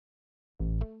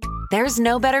There's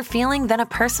no better feeling than a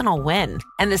personal win.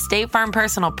 And the State Farm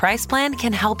Personal Price Plan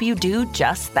can help you do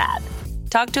just that.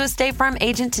 Talk to a State Farm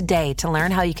agent today to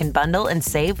learn how you can bundle and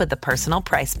save with the Personal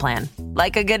Price Plan.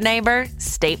 Like a good neighbor,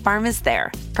 State Farm is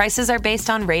there. Prices are based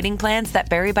on rating plans that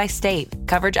vary by state.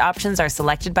 Coverage options are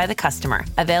selected by the customer.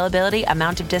 Availability,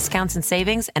 amount of discounts and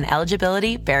savings, and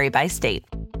eligibility vary by state.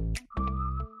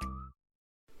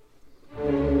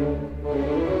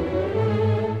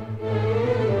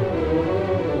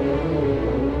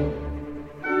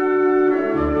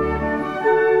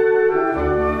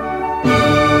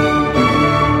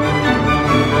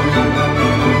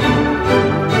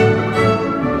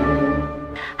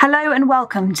 Hello and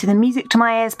welcome to the Music to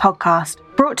My Ears podcast,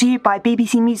 brought to you by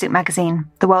BBC Music Magazine,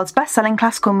 the world's best-selling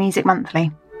classical music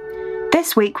monthly.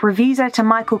 This week, reviews editor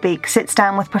Michael Beek sits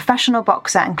down with professional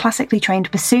boxer and classically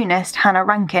trained bassoonist Hannah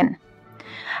Rankin.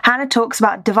 Hannah talks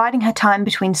about dividing her time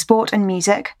between sport and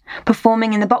music,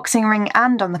 performing in the boxing ring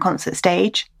and on the concert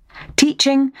stage,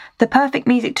 teaching, the perfect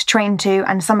music to train to,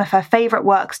 and some of her favourite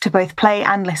works to both play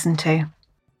and listen to.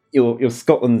 You're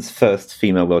Scotland's first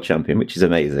female world champion, which is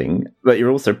amazing, but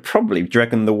you're also probably, do you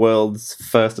reckon, the world's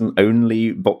first and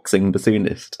only boxing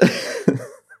bassoonist?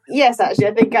 Yes, actually,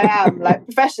 I think I am,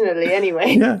 professionally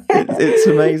anyway. Yeah, it's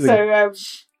amazing. So,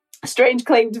 strange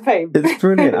claim to fame. It's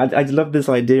brilliant. I love this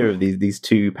idea of these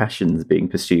two passions being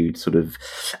pursued sort of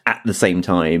at the same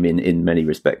time in many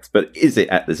respects. But is it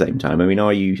at the same time? I mean,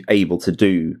 are you able to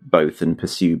do both and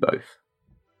pursue both?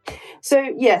 So,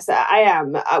 yes, I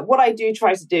am. What I do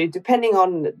try to do, depending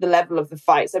on the level of the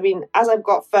fights, I mean, as I've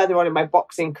got further on in my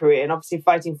boxing career and obviously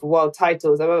fighting for world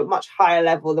titles, I'm at a much higher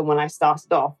level than when I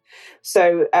started off.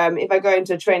 So if I go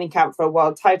into a training camp for a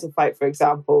world title fight, for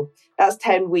example, that's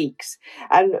 10 weeks.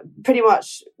 And pretty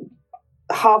much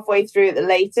halfway through at the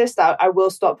latest, I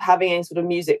will stop having any sort of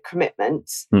music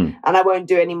commitments and I won't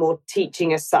do any more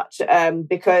teaching as such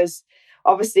because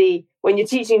obviously, when you're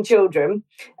teaching children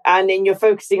and then you're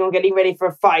focusing on getting ready for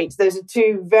a fight, those are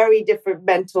two very different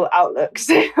mental outlooks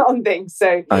on things.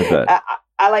 So I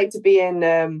like to be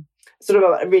in sort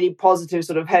of a really positive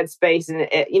sort of headspace and,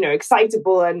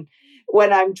 excitable. And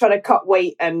when I'm trying to cut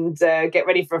weight and get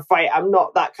ready for a fight, I'm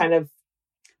not that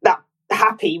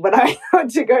happy when I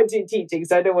want to go and do teaching.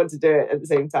 So I don't want to do it at the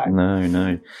same time.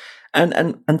 No.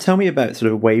 And tell me about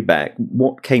sort of way back.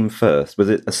 What came first? Was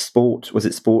it a sport? Was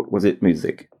it sport? Was it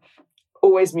music?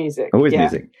 Always music.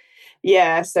 Music.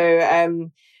 Yeah.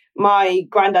 So my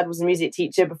granddad was a music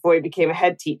teacher before he became a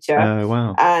head teacher. Oh,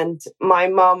 wow. And my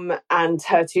mum and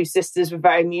her two sisters were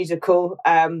very musical.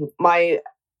 My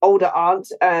older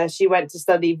aunt, she went to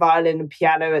study violin and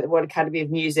piano at the Royal Academy of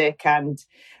Music. And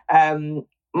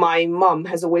my mum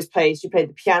has always played. She played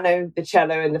the piano, the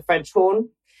cello, and the French horn.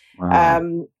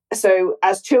 Wow. So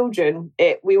as children,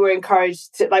 we were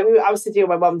encouraged to, I was sitting on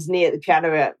my mum's knee at the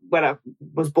piano when I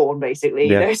was born, basically.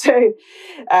 Yeah. You know?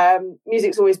 So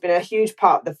music's always been a huge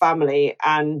part of the family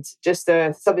and just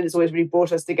something that's always really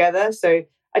brought us together. So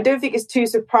I don't think it's too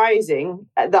surprising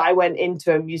that I went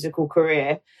into a musical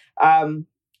career. My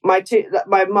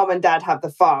mum and dad had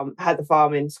the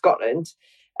farm in Scotland.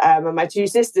 And my two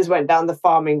sisters went down the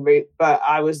farming route, but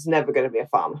I was never going to be a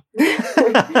farmer.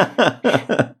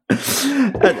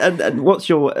 and what's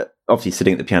your, obviously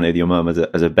sitting at the piano with your mum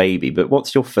as a baby, but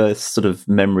what's your first sort of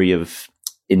memory of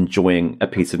enjoying a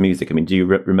piece of music? I mean, do you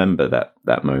remember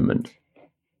that moment?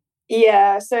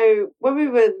 Yeah, so when we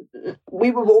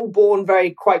were all born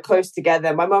quite close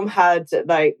together. My mum had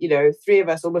three of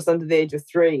us almost under the age of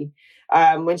 3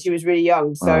 when she was really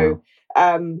young. So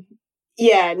I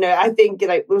think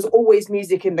there was always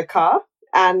music in the car.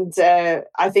 And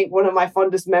I think one of my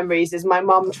fondest memories is my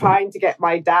mum trying to get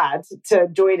my dad to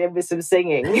join in with some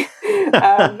singing.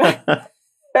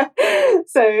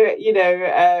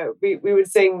 We would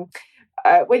sing.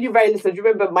 When you're very little, do you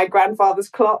remember My Grandfather's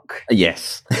Clock?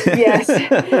 Yes. Yes.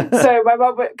 So my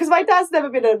mum, because my dad's never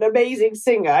been an amazing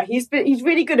singer. He's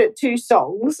really good at 2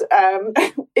 songs.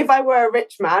 If I Were a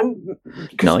Rich Man,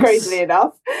 nice. Crazily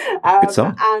enough. Good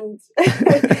song. And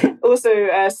also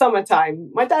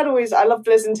Summertime. My dad I loved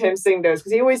to listen to him sing those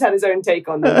because he always had his own take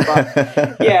on them.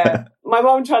 But yeah, my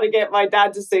mum trying to get my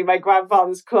dad to sing My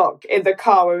Grandfather's Clock in the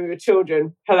car when we were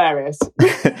children. Hilarious.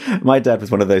 My dad was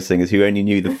one of those singers who only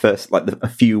knew the first, a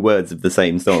few words of the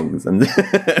same songs and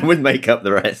would make up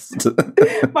the rest.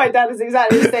 My dad is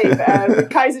exactly the same.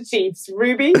 Kaiser Chiefs,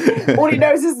 Ruby. All he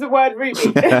knows is the word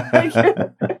Ruby.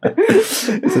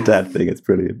 It's a dad thing. It's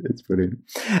brilliant.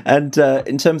 And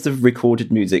in terms of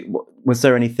recorded music, was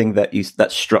there anything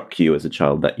that struck you as a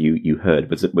child that you heard?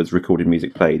 Was recorded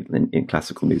music played in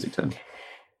classical music terms?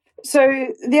 So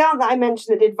the aunt that I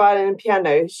mentioned that did violin and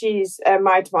piano, she's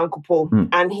married to my Uncle Paul,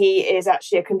 and he is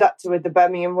actually a conductor with the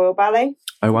Birmingham Royal Ballet.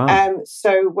 Oh, wow.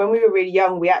 So when we were really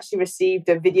young, we actually received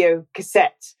a video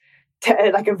cassette,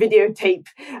 like a videotape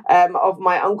of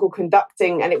my uncle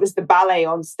conducting, and it was the ballet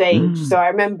on stage. So I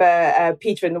remember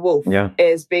Peter and the Wolf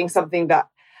is being something that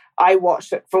I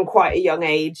watched from quite a young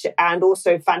age, and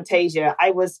also Fantasia.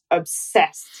 I was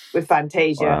obsessed with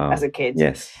Fantasia as a kid.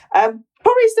 Yes.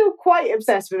 Probably still quite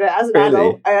obsessed with it as an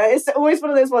adult. It's always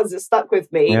one of those ones that stuck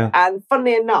with me. Yeah. And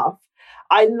funnily enough,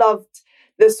 I loved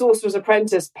the Sorcerer's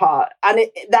Apprentice part, and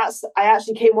I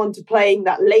actually came on to playing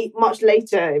that much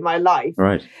later in my life.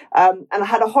 Right. And I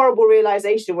had a horrible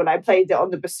realization when I played it on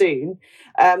the bassoon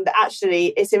that actually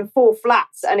it's in 4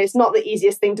 flats, and it's not the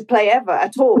easiest thing to play ever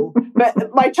at all.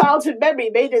 But my childhood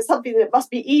memory made it something that must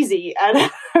be easy, and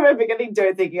I remember getting to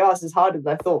it thinking, "Oh, this is harder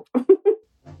than I thought."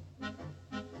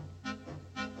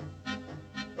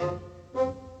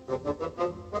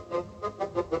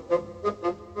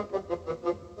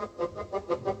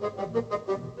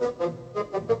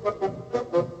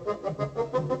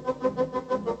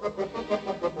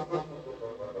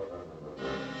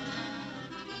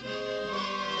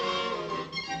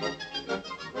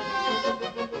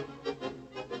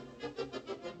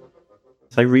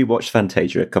 I rewatched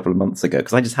Fantasia a couple of months ago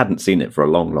because I just hadn't seen it for a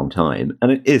long, long time.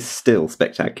 And it is still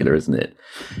spectacular, isn't it?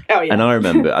 Oh, yeah. And I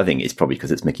remember, I think it's probably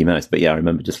because it's Mickey Mouse, but yeah, I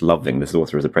remember just loving the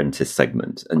Sorcerer's Apprentice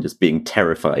segment and just being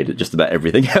terrified at just about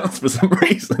everything else for some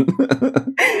reason.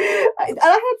 And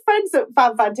I had friends that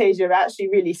found Fantasia actually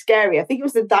really scary. I think it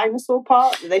was the dinosaur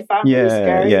part that they found really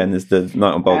scary. Yeah, and there's the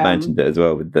Night on Bald Mountain bit as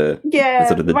well with the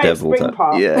sort of the devil type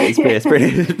part. Yeah, it's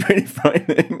pretty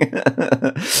frightening.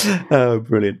 Oh,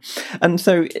 brilliant. And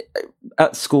so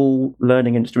at school,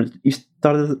 learning instruments, you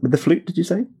started with the flute, did you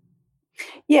say?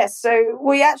 Yes, so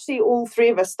we actually, all 3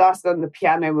 of us started on the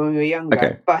piano when we were younger.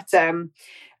 Okay. But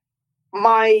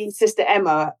my sister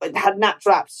Emma had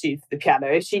natural aptitude for the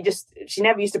piano. She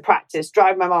never used to practice,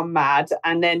 drive my mum mad,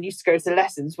 and then used to go to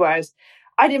lessons, whereas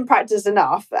I didn't practice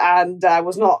enough and I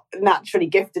was not naturally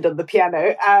gifted on the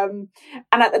piano. And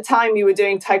at the time, we were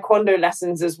doing taekwondo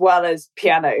lessons as well as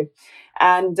piano.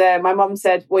 And my mum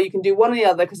said, well, you can do one or the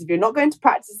other, because if you're not going to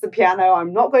practice the piano,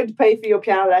 I'm not going to pay for your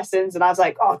piano lessons. And I was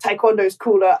like, oh, taekwondo is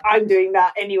cooler. I'm doing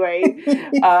that anyway.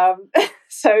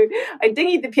 So I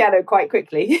dinghied the piano quite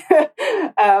quickly.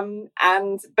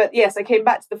 But yes, I came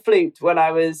back to the flute when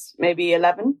I was maybe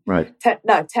 11. Right. 10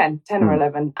 or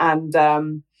 11.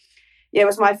 And it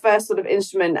was my first sort of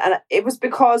instrument. And it was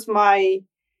because my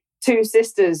 2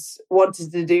 sisters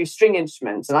wanted to do string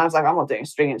instruments, and I was like, I'm not doing a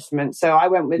string instrument. So I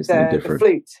went with the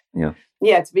flute.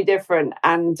 Yeah, to be different.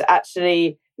 And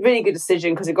actually, really good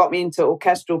decision, because it got me into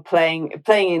orchestral playing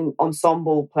in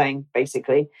ensemble playing,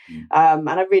 basically. And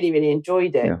I really, really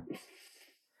enjoyed it. Yeah.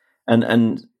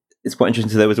 And it's quite interesting.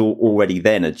 So there was already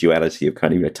then a duality of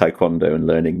kind of taekwondo and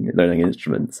learning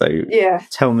instruments. So yeah,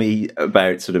 tell me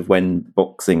about sort of when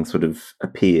boxing sort of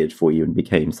appeared for you and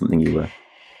became something you were.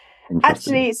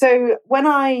 Actually, so when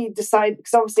I decided,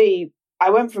 because obviously I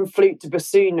went from flute to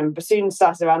bassoon, and bassoon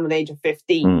started around the age of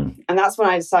 15. And that's when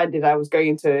I decided I was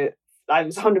 100%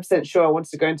 sure I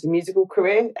wanted to go into a musical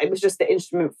career. It was just the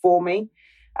instrument for me.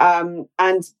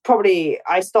 And probably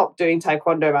I stopped doing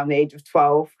taekwondo around the age of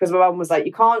 12, because my mum was like,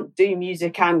 you can't do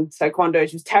music and taekwondo.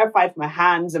 She was terrified for my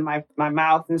hands and my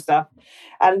mouth and stuff.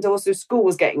 And also school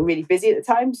was getting really busy at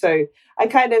the time. So I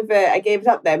kind of, I gave it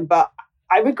up then, but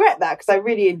I regret that, because I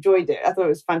really enjoyed it. I thought it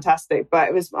was fantastic, but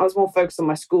I was more focused on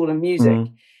my school and music.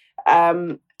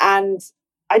 And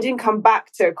I didn't come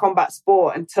back to combat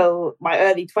sport until my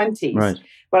early 20s,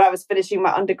 when I was finishing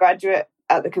my undergraduate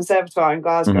at the Conservatoire in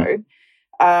Glasgow.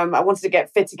 I wanted to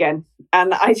get fit again,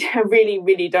 and I really,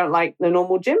 really don't like the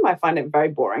normal gym. I find it very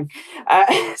boring.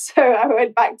 So I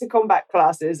went back to combat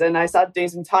classes, and I started doing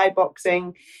some Thai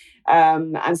boxing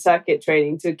and circuit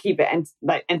training to keep it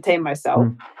entertain myself.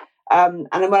 And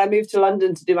then when I moved to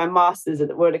London to do my master's at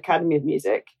the Royal Academy of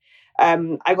Music,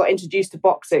 I got introduced to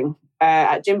boxing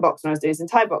at gym box when I was doing some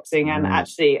Thai boxing, and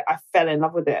actually I fell in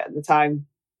love with it at the time.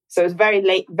 So it was very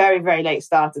late, very, very late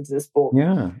started to the sport.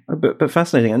 Yeah, but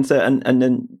fascinating. And so and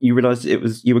then you realised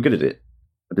you were good at it.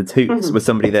 Was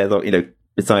somebody there that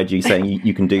beside you saying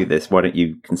you can do this? Why don't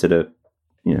you consider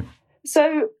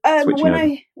So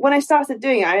when I started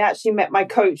doing it, I actually met my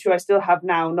coach, who I still have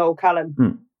now, Noel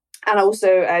Callan. And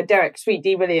also Derek Sweet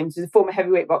D. Williams, who's a former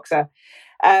heavyweight boxer.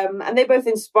 And they both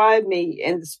inspired me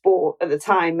in the sport at the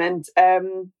time. And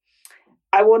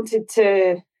I wanted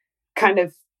to kind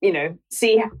of,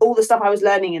 see all the stuff I was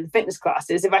learning in the fitness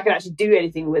classes, if I could actually do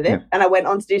anything with it. And I went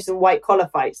on to do some white collar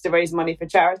fights to raise money for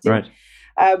charity. Right.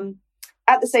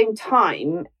 at the same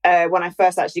time, when I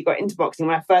first actually got into boxing,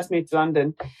 when I first moved to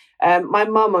London, my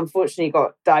mum unfortunately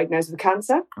got diagnosed with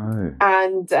cancer. Oh.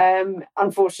 And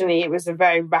unfortunately, it was a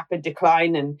very rapid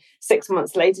decline. And 6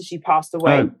 months later, she passed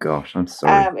away. Oh, gosh, I'm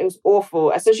sorry. It was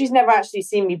awful. So she's never actually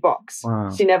seen me box.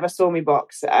 Wow. She never saw me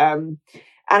box.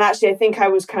 And actually, I think I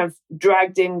was kind of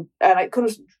dragged in, like kind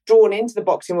of drawn into the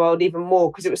boxing world even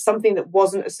more because it was something that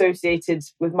wasn't associated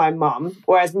with my mum,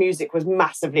 whereas music was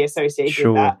massively associated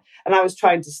with that. And I was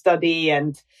trying to study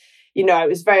and, you know, it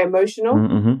was very emotional.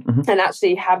 And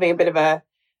actually having a bit of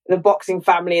the boxing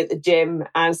family at the gym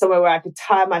and somewhere where I could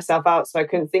tire myself out so I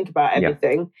couldn't think about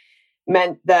everything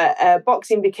meant that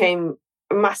boxing became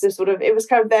a massive sort of, it was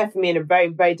kind of there for me in a very,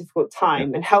 very difficult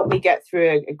time and helped me get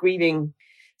through a grieving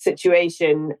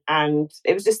situation, and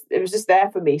it was just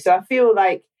there for me. So I feel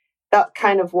like that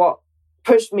kind of what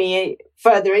pushed me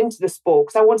further into the sport,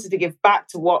 because I wanted to give back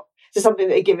to something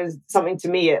that had given something to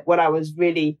me when I was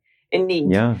really in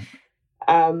need.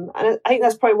 And I think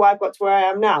that's probably why I've got to where I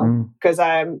am now, because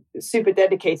I'm super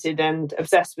dedicated and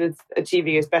obsessed with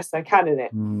achieving as best I can in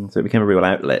it. So it became a real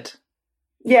outlet.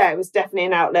 Yeah, it was definitely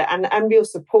an outlet and real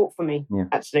support for me,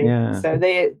 actually. So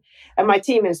my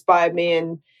team inspired me.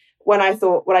 And when I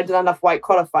did enough white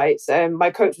collar fights, my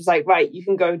coach was like, right, you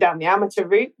can go down the amateur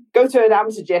route, go to an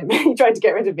amateur gym. He tried to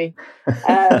get rid of me.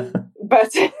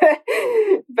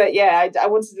 But yeah, I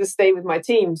wanted to stay with my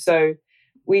team. So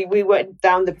we went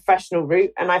down the professional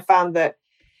route, and I found that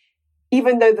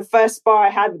even though the first spar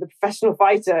I had with a professional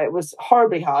fighter, it was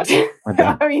horribly hard.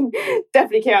 I mean,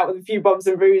 definitely came out with a few bumps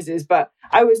and bruises, but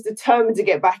I was determined to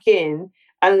get back in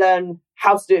and learn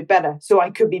how to do it better so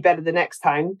I could be better the next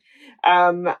time.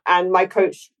 And my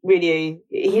coach really,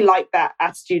 he liked that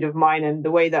attitude of mine and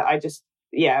the way that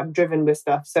I'm driven with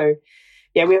stuff. So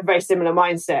yeah, we have a very similar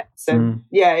mindset. So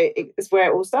it's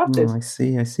where it all started. I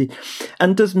see.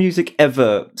 And does music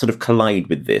ever sort of collide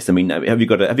with this? I mean, have you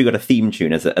got a theme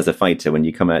tune as a fighter when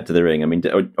you come out to the ring? I mean,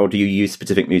 or do you use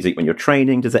specific music when you're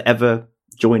training? Does it ever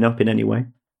join up in any way?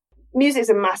 Music's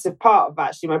a massive part of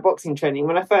actually my boxing training.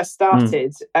 When I first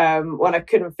started, when I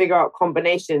couldn't figure out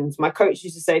combinations, my coach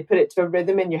used to say, put it to a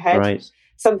rhythm in your head,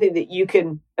 something that you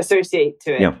can associate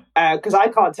to it. Because I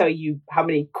can't tell you how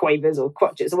many quavers or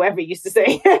crotchets or whatever he used to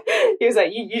say. He was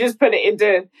like, you just put it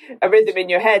into a rhythm in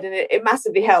your head and it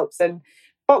massively helps. And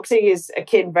boxing is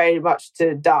akin very much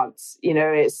to dance. You know,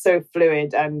 it's so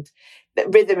fluid and the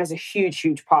rhythm is a huge,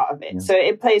 huge part of it. So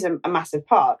it plays a massive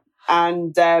part.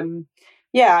 And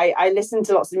I listen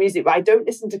to lots of music, but I don't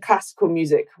listen to classical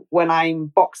music when I'm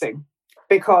boxing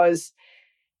because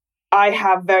I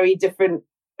have very different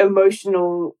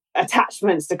emotional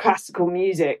attachments to classical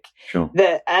music.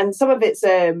 And some of it's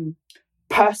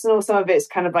personal, some of it's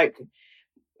kind of like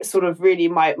sort of really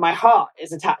my heart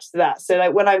is attached to that. So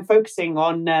like when I'm focusing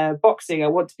on boxing, I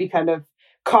want to be kind of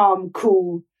calm,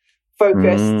 cool,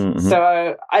 focused.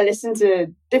 So I listen to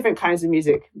different kinds of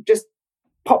music, just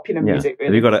popular music, really.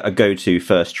 Have you got a go-to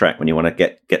first track when you want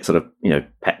to get sort of, you know,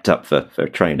 pepped up for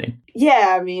training?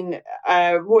 Yeah, I mean,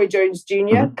 Roy Jones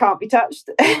Jr., Can't Be Touched,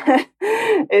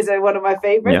 is one of my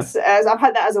favourites. I've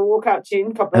had that as a walkout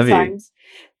tune a couple of times.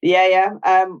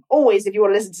 Always, if you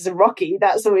want to listen to some Rocky,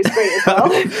 that's always great as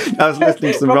well. I was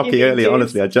listening to some Rocky earlier,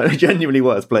 honestly. I genuinely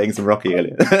was playing some Rocky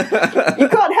earlier. You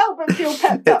can't help but feel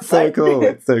pepped up. It's so cool.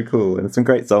 It's so cool. And there's some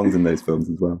great songs in those films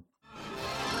as well.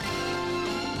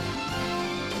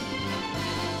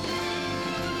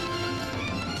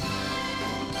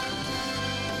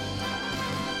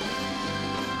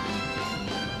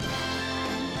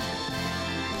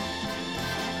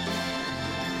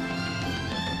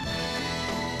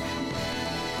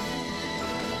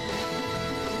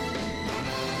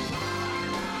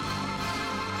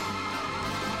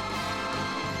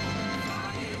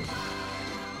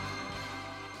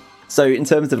 So in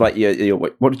terms of like your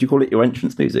what did you call it? Your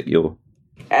entrance music? It's your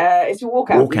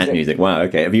walkout music. Wow.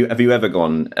 Okay. Have you ever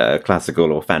gone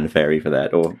classical or fanfare for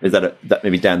that, or is that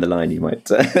maybe down the line you might?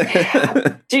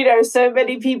 Do you know? So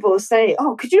many people say,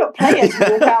 "Oh, could you not play it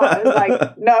to walk out?" I was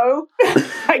like, "No,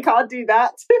 I can't do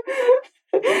that."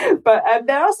 But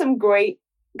there are some great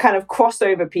kind of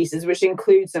crossover pieces, which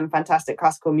include some fantastic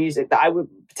classical music that I would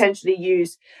potentially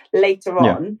use later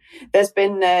on. There's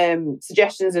been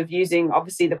suggestions of using,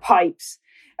 obviously, the pipes,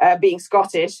 being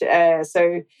Scottish.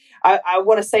 So I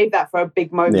want to save that for a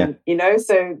big moment, you know?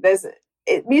 So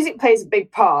music plays a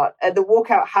big part. The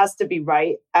walkout has to be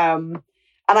right. And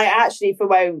I actually, for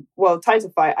my world title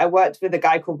fight, I worked with a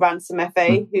guy called Ransom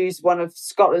FA, who's one of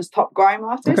Scotland's top grime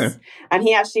artists. And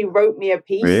he actually wrote me a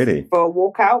piece for a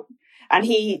walkout. And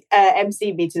he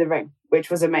emceed me to the ring. which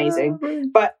was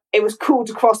amazing. But it was cool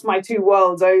to cross my two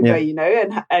worlds over,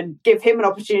 and give him an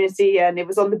opportunity. And it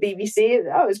was on the BBC. It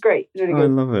was great. It was really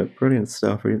good. I love it. Brilliant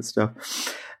stuff.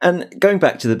 And going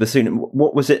back to the bassoon,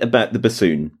 what was it about the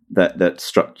bassoon that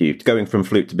struck you, going from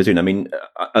flute to bassoon? I mean,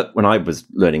 when I was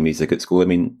learning music at school, I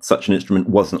mean, such an instrument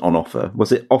wasn't on offer.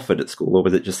 Was it offered at school, or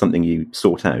was it just something you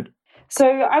sought out? So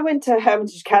I went to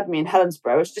Hermitage Academy in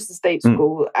Helensburgh. It was just a state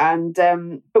school, and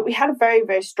but we had a very,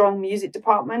 very strong music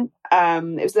department.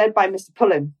 It was led by Mr.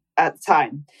 Pullen at the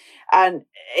time, and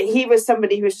he was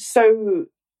somebody who was so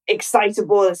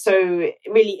excitable and so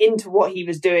really into what he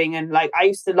was doing, and like I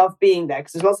used to love being there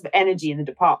because there's lots of energy in the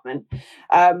department.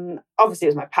 Obviously, it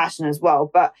was my passion as well.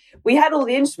 But we had all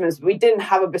the instruments, but we didn't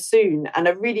have a bassoon, and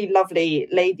a really lovely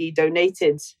lady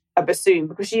donated a bassoon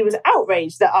because she was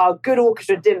outraged that our good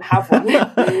orchestra didn't have one.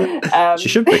 She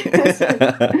should be.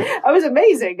 It was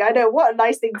amazing. I know, what a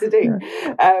nice thing to do.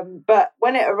 Yeah. But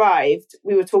when it arrived,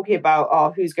 we were talking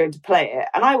about who's going to play it,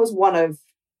 and I was one of,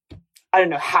 I don't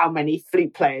know how many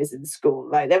flute players in school.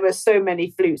 Like, there were so many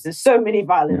flutes and so many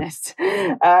violinists.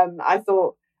 I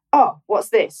thought, what's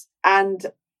this? And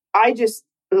I just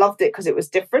loved it because it was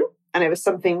different and it was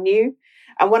something new.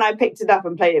 And when I picked it up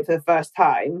and played it for the first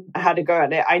time, I had a go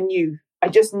at it. I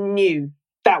just knew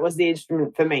that was the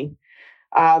instrument for me.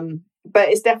 But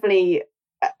it's definitely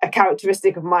a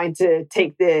characteristic of mine to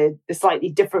take the slightly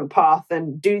different path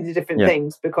and do the different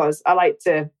things, because I like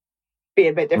to be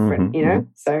a bit different,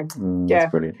 So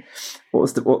that's brilliant.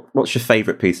 What's your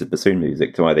favourite piece of bassoon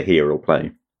music to either hear or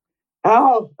play?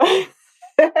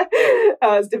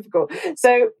 It's difficult.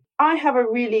 So I have a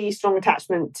really strong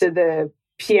attachment to the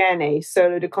Piene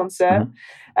Solo de Concert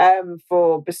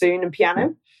for bassoon and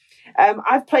piano.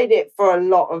 I've played it for a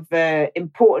lot of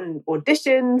important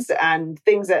auditions and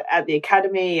things at the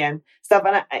academy and stuff,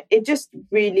 and it just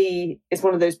really is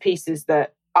one of those pieces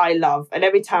that I love, and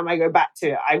every time I go back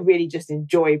to it, I really just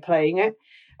enjoy playing it.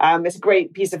 It's a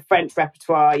great piece of French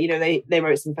repertoire. They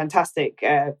wrote some fantastic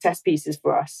test pieces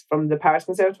for us from the Paris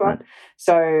Conservatoire. Right.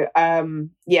 So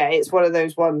it's one of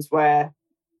those ones where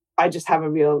I just have a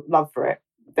real love for it,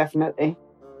 definitely.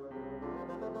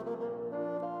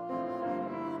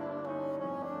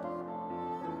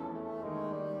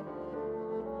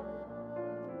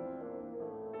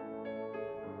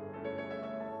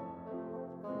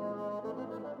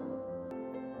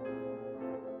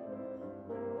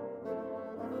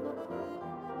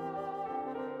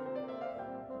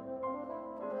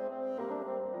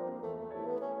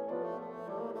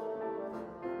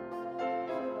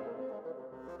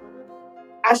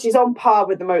 She's on par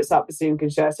with the Mozart Bassoon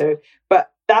Concerto,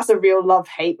 but that's a real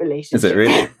love-hate relationship. Is it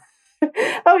really?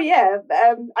 Oh, yeah.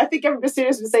 I think every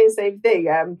bassoonist would say the same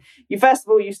thing. You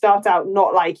start out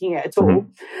not liking it at all.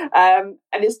 And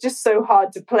it's just so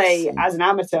hard to play as an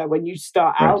amateur when you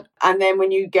start out. And then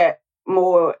when you get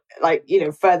more,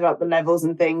 further up the levels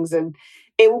and things, and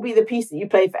it will be the piece that you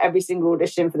play for every single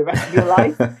audition for the rest of your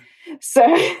life. So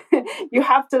you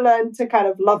have to learn to kind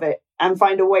of love it and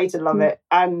find a way to love it.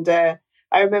 And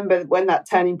I remember when that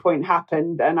turning point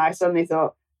happened and I suddenly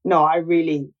thought, no,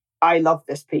 I love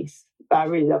this piece. I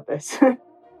really love this.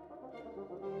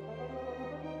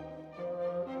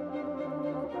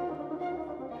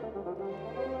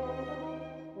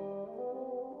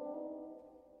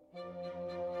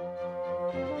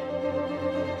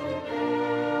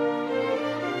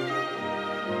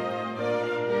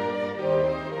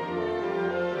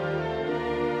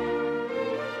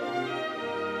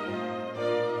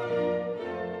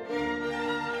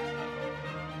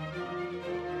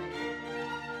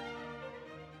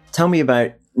 Tell me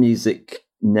about music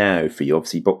now for you.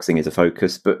 Obviously, boxing is a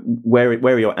focus, but where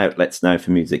are your outlets now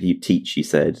for music? You teach, you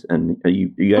said, and are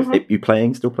you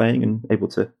still playing and able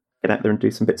to get out there and do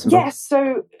some bits and bobs? Yes,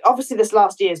 so obviously this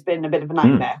last year has been a bit of a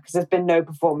nightmare because there's been no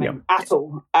performing at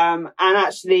all. And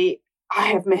actually, I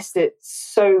have missed it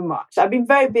so much. I've been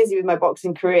very busy with my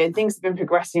boxing career and things have been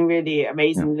progressing really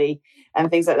amazingly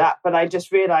and things like that. But I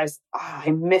just realised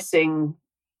I'm missing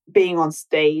being on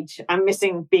stage. I'm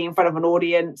missing being in front of an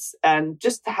audience and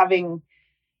just having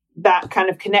that kind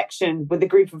of connection with a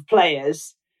group of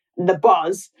players, the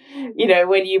buzz,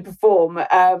 when you perform.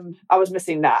 I was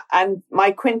missing that. And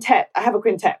my quintet, I have a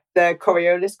quintet, the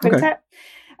Coriolis Quintet,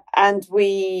 and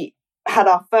we had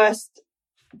our first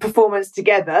performance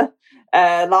together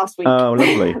last week. Oh,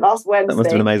 lovely. Last Wednesday. That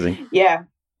must have been amazing. Yeah.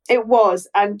 It was.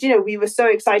 And, we were so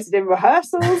excited in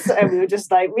rehearsals and we were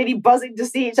just really buzzing to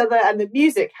see each other. And the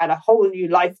music had a whole new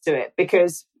life to it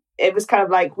because it was kind of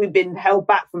like we've been held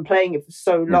back from playing it for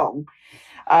so long.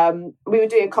 We were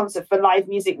doing a concert for Live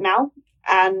Music Now,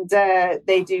 and it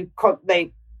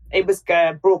was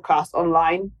broadcast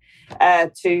online.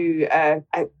 to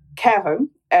a care home,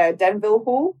 Denville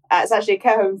Hall. It's actually a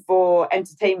care home for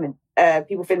entertainment,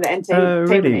 people from the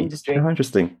entertainment industry. Oh,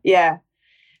 interesting. Yeah.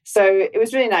 So it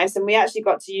was really nice. And we actually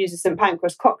got to use the St.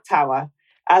 Pancras Clock Tower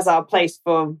as our place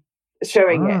for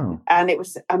showing it. And it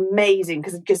was amazing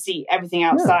because you could see everything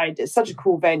outside. Yeah. It's such a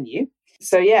cool venue.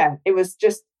 So yeah, it was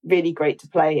just really great to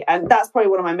play. And that's probably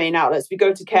one of my main outlets. We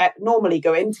normally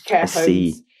go into care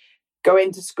homes, go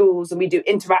into schools, and we do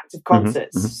interactive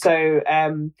concerts. Mm-hmm.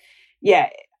 So yeah,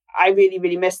 I really,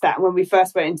 really missed that. And when we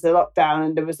first went into the lockdown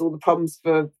and there was all the problems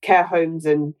for care homes,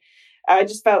 and I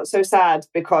just felt so sad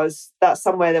because that's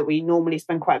somewhere that we normally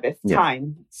spend quite a bit of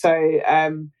time. So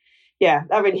yeah,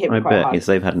 that really hit me quite hard. I bet, yes,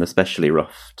 they've had an especially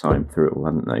rough time through it all,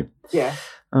 haven't they? Yeah.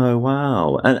 Oh,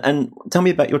 wow. And tell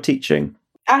me about your teaching.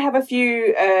 I have a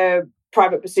few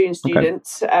private bassoon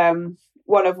students,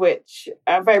 one of which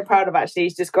I'm very proud of, actually.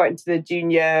 He's just got into the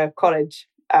junior college.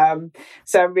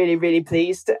 So I'm really, really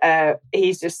pleased.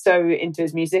 He's just so into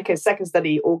his music. His second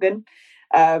study, organ.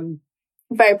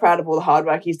 Very proud of all the hard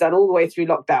work he's done all the way through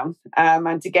lockdown.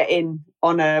 And to get in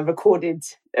on a recorded,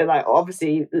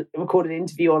 obviously recorded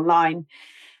interview online,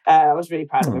 I was really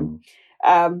proud of him.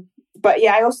 But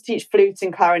yeah, I also teach flute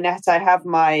and clarinet. I have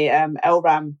my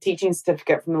LRAM teaching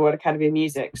certificate from the Royal Academy of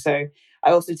Music. So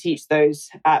I also teach those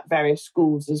at various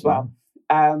schools as well.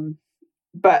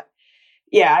 But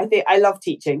yeah, I love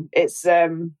teaching. It's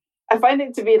I find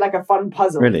it to be like a fun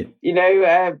puzzle. Really? You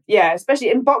know, especially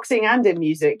in boxing and in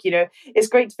music, you know, it's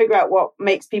great to figure out what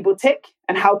makes people tick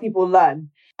and how people learn.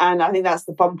 And I think that's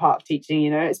the fun part of teaching, you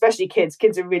know, especially kids.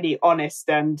 Kids are really honest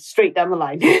and straight down the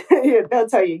line. They'll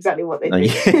tell you exactly what they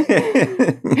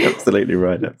think. Absolutely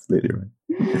right. Absolutely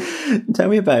right. Tell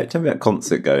me about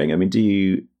concert going. I mean, do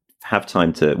you have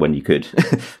time to, when you could,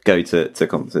 go to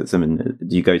concerts? I mean,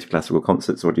 do you go to classical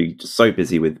concerts, or are you just so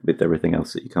busy with everything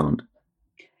else that you can't?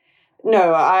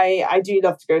 No, I do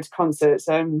love to go to concerts.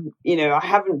 You know, I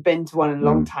haven't been to one in a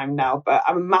long time now, but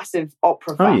I'm a massive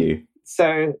opera fan. Are you?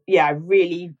 So yeah, I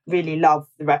really, really love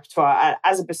the repertoire.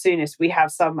 As a bassoonist, we have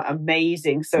some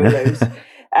amazing solos.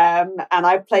 And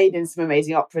I've played in some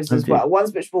amazing operas as well.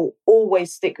 Ones which will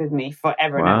always stick with me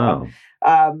forever and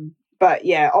ever. But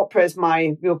yeah, opera is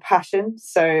my real passion.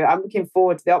 So I'm looking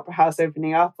forward to the Opera House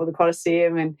opening up, or the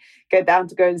Colosseum, and get down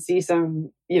to go and see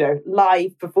some, you know,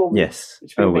 live performance.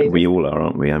 Yes. We all are,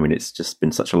 aren't we? I mean, it's just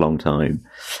been such a long time.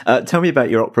 Tell me about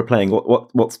your opera playing.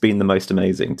 What's been the most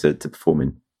amazing to perform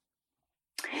in?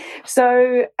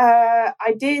 So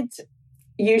I did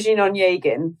Eugene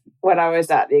Onegin when I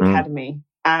was at the Academy,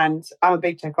 and I'm a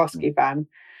big Tchaikovsky fan.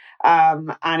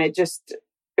 And it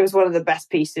was one of the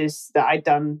best pieces that I'd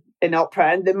done in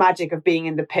opera, and the magic of being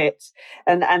in the pit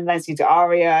and listening to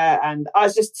aria, and I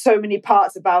was just so many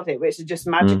parts about it which are just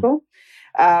magical.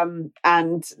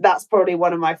 And that's probably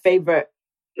one of my favorite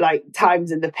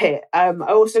times in the pit. I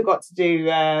also got to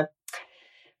do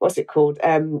what's it called,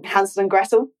 Hansel and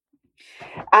Gretel,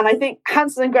 and I think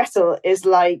Hansel and Gretel is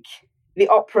like the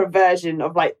opera version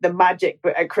of like the magic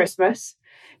but at Christmas.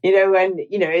 You know, when,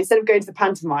 you know, instead of going to the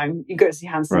pantomime, you go to see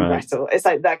Hansel and Gretel. It's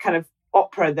like that kind of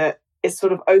opera that is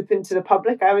sort of open to the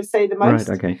public, I would say, the most.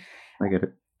 Right, okay. I get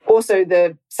it. Also,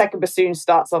 the second bassoon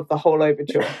starts off the whole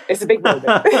overture. It's a big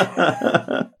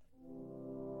moment.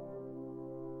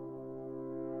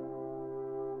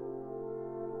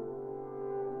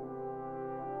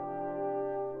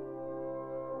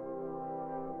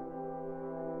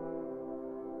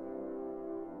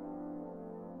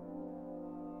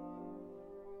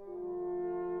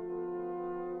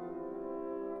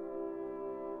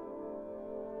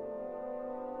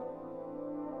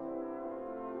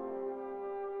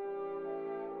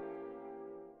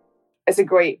 It's a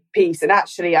great piece, and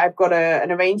actually I've got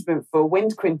an arrangement for a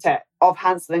wind quintet of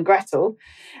Hansel and Gretel,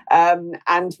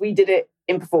 and we did it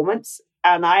in performance,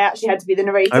 and I actually had to be the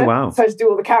narrator. Oh, wow. So I had to do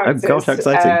all the characters. Oh gosh, how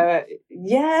exciting.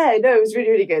 Yeah, no, it was really,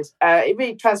 really good. It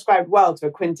really transcribed well to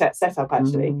a quintet setup,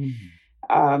 actually.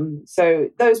 So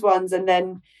those ones, and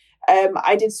then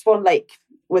I did Swan Lake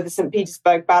with the St.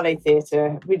 Petersburg Ballet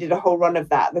Theatre. We did a whole run of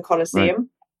that at the Colosseum. Right.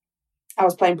 I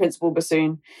was playing principal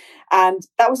bassoon, and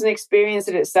that was an experience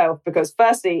in itself, because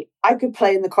firstly, I could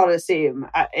play in the Colosseum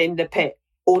in the pit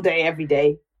all day, every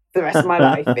day for the rest of my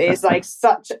life. It's like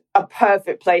such a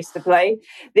perfect place to play.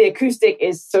 The acoustic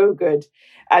is so good,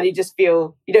 and you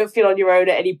don't feel on your own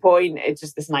at any point. It's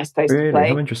just this nice place to play.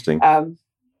 How interesting.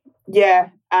 Yeah,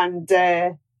 and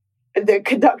the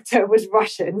conductor was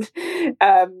Russian,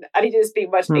 and he didn't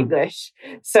speak much English.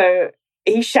 So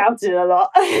he shouted a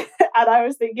lot. And I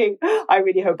was thinking, I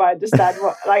really hope I understand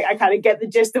what, like, I kind of get the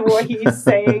gist of what he's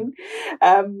saying.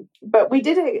 But we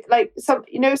did it like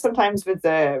sometimes with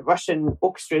the Russian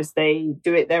orchestras, they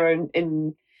do it their own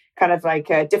in kind of like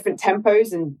different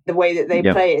tempos, and the way that they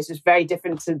play it is just very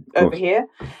different to over here.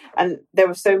 And there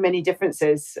were so many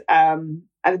differences. And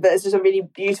there's just a really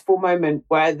beautiful moment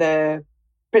where the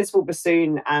principal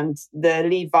bassoon and the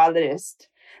lead violinist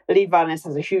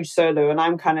has a huge solo, and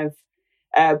I'm kind of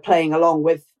playing along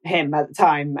with him at the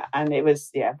time, and it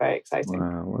was very exciting.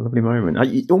 Wow, what a lovely moment.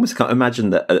 You almost can't imagine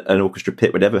that an orchestra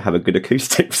pit would ever have a good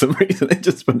acoustic for some reason. It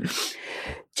just went...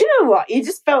 Do you know what? You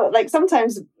just felt like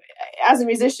sometimes as a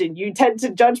musician you tend to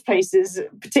judge places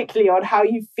particularly on how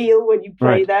you feel when you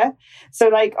play there. So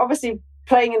like obviously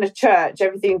playing in a church,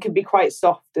 everything can be quite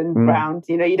soft and round,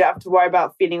 you don't have to worry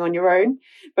about feeling on your own.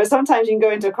 But sometimes you can go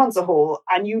into a concert hall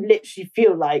and you literally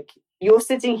feel like you're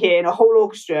sitting here in a whole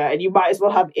orchestra and you might as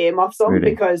well have earmuffs on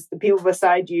because the people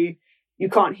beside you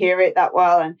can't hear it that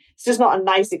well. And it's just not a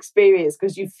nice experience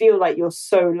because you feel like you're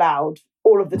so loud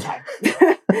all of the time.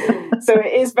 So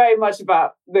it is very much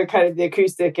about the kind of the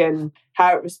acoustic and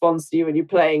how it responds to you when you're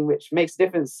playing, which makes a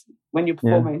difference when you're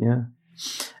performing. Yeah.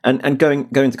 And going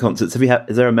to concerts,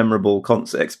 is there a memorable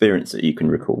concert experience that you can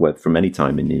recall from any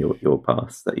time in your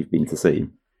past that you've been to see?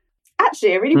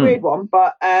 Actually, a really weird one,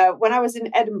 but when I was in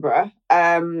Edinburgh,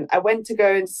 I went to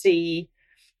go and see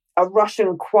a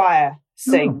Russian choir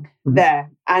sing there.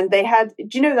 And they had,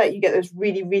 do you know that you get those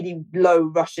really, really low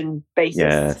Russian basses?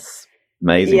 Yes,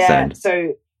 amazing sound.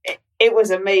 So it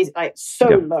was amazing, like so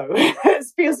low. It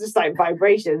feels just like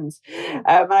vibrations.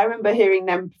 I remember hearing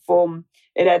them perform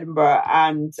in Edinburgh,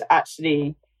 and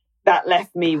actually that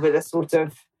left me with a sort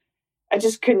of, I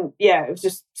just couldn't, it was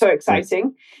just so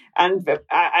exciting. And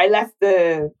I left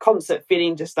the concert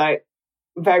feeling just like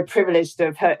very privileged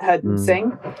to have heard them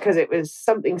sing, because it was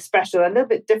something special, a little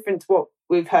bit different to what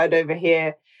we've heard over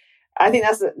here. I think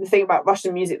that's the thing about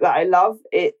Russian music that I love.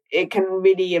 It can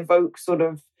really evoke sort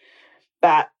of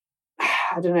that,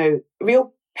 I don't know,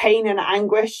 real pain and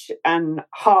anguish and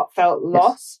heartfelt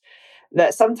loss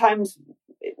that sometimes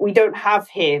we don't have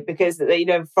here, because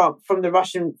from the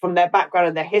Russian, from their background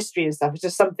and their history and stuff, it's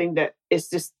just something that is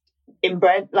just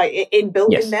inbred, like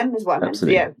inbuilt in them, is what I meant.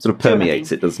 Absolutely. Yeah, sort of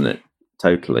permeates it, doesn't it?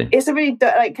 Totally. It's a really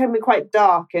can be quite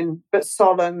dark but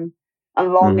solemn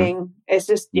and longing. It's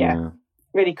just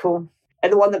really cool.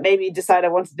 And the one that made me decide I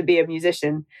wanted to be a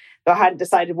musician, though I hadn't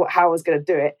decided how I was going to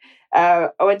do it. I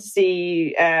went to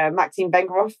see Maxim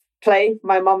Vengerov play.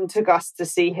 My mum took us to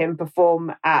see him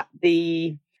perform at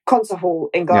the concert hall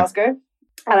in Glasgow.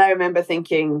 And I remember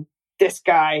thinking, this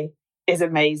guy is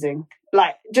amazing.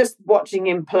 Like, just watching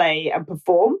him play and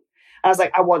perform, I was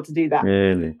like, I want to do that.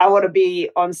 Really? I want to be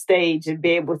on stage and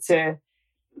be able to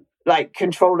like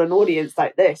control an audience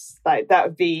like this. Like, that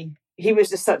would be, he was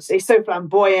just he's so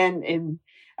flamboyant and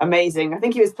amazing. I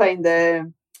think he was playing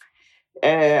the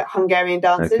Hungarian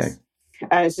dances. Okay.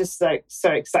 And it's just like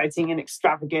so exciting and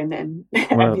extravagant and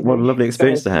well, what a lovely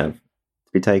experience to have,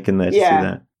 to be taken there to see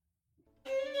that.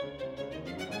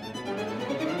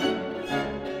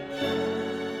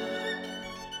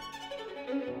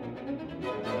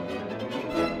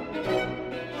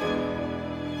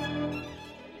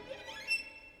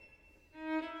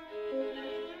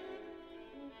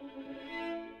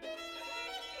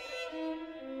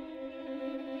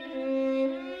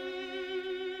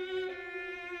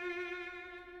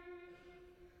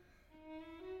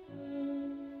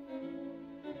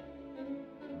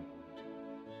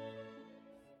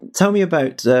 Tell me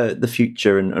about the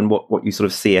future and what you sort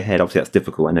of see ahead. Obviously, that's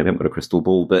difficult. I know we haven't got a crystal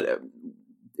ball, but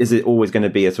is it always going to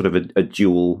be a sort of a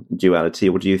duality,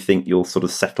 or do you think you'll sort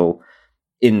of settle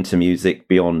into music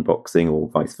beyond boxing, or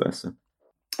vice versa?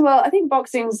 Well, I think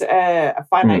boxing's a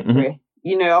finite career.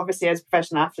 Obviously, as a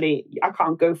professional athlete, I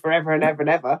can't go forever and ever and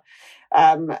ever.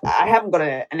 I haven't got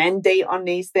an end date on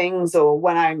these things, or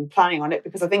when I'm planning on it,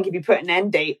 because I think if you put an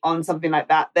end date on something like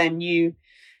that, then you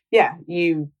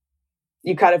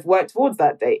kind of work towards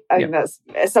that date. I think that's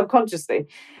subconsciously.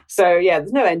 So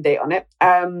there's no end date on it.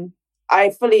 I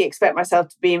fully expect myself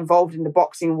to be involved in the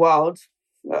boxing world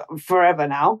forever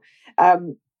now. I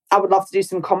would love to do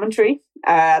some commentary.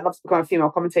 I'd love to become a female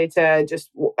commentator,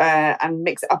 just and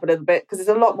mix it up a little bit, because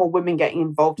there's a lot more women getting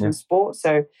involved in sport.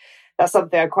 So that's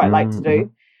something I quite like to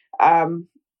do.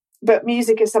 But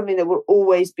music is something that will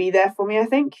always be there for me, I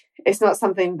think. It's not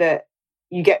something that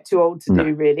you get too old to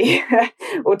do, really,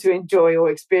 or to enjoy or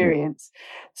experience.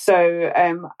 So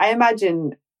I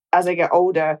imagine as I get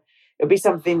older, it'll be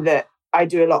something that I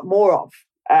do a lot more of.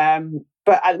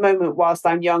 But at the moment, whilst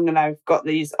I'm young and I've got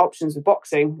these options with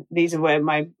boxing, these are where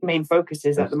my main focus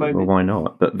is at the moment. Well, why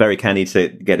not? But very canny to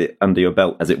get it under your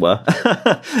belt, as it were,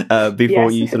 before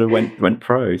you sort of went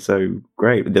pro. So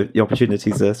great. The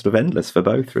opportunities are sort of endless for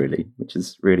both, really, which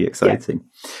is really exciting.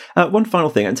 Yeah. One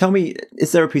final thing, and tell me,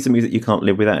 is there a piece of music you can't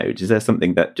live without? Is there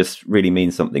something that just really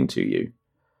means something to you?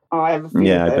 Oh, I have a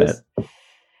few of those.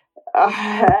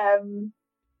 I bet.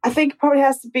 I think it probably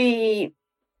has to be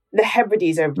the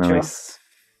Hebrides Overture. Nice.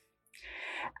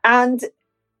 And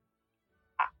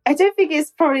I don't think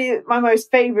it's probably my most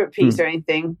favourite piece or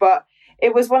anything, but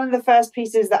it was one of the first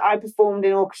pieces that I performed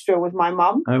in orchestra with my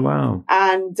mum. Oh, wow.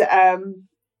 And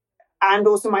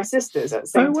also my sisters at the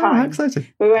same time. How exciting.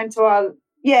 We went to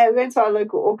our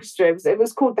local orchestra. It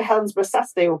was called the Helensburgh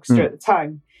Saturday Orchestra at the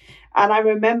time. And I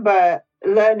remember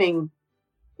learning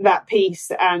that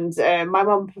piece and my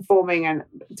mum performing and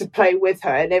to play with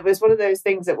her. And it was one of those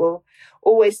things that will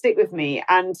always stick with me.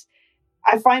 And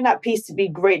I find that piece to be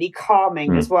greatly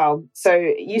calming as well. So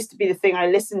it used to be the thing I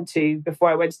listened to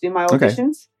before I went to do my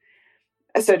auditions.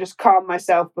 Okay. So just calm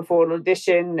myself before an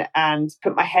audition and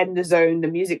put my head in the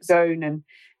music zone, and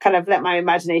kind of let my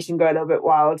imagination go a little bit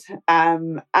wild.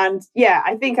 And yeah,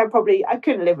 I think I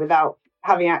couldn't live without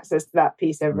having access to that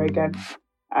piece ever again.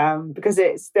 Because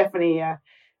it's definitely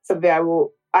something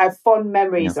I have fond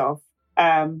memories of,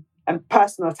 and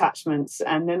personal attachments.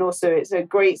 And then also it's a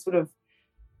great sort of,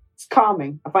 it's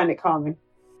calming. I find it calming.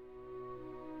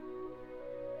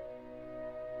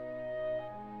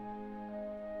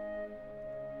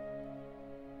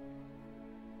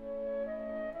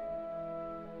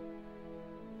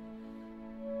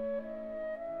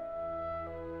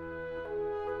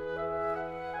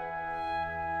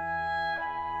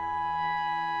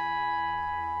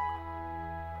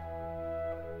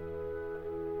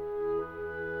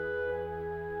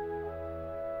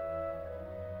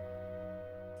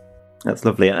 That's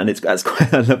lovely, and that's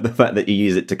quite. I love the fact that you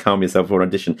use it to calm yourself for an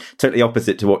audition. Totally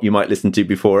opposite to what you might listen to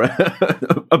before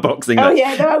a boxing match. Oh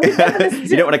yeah, no, I would never listen to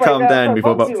you don't want to calm down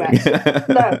before boxing.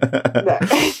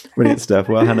 No. Brilliant stuff.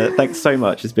 Well, Hannah, thanks so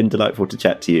much. It's been delightful to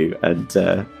chat to you, and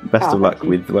best of luck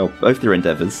with both your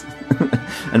endeavours.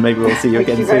 And maybe we'll see you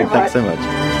again soon. Thanks so much.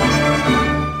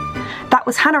 That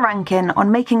was Hannah Rankin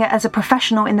on making it as a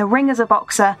professional in the ring as a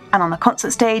boxer and on the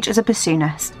concert stage as a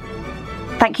bassoonist.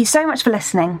 Thank you so much for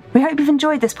listening. We hope you've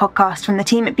enjoyed this podcast from the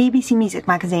team at BBC Music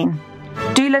Magazine.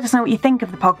 Do let us know what you think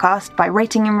of the podcast by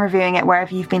rating and reviewing it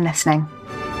wherever you've been listening.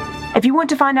 If you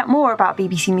want to find out more about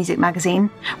BBC Music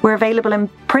Magazine, we're available in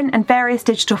print and various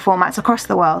digital formats across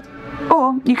the world.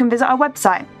 Or you can visit our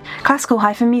website,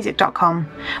 classical-music.com,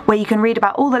 where you can read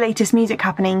about all the latest music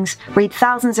happenings, read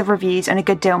thousands of reviews and a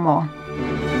good deal more.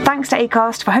 Thanks to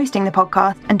Acast for hosting the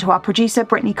podcast and to our producer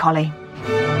Brittany Colley.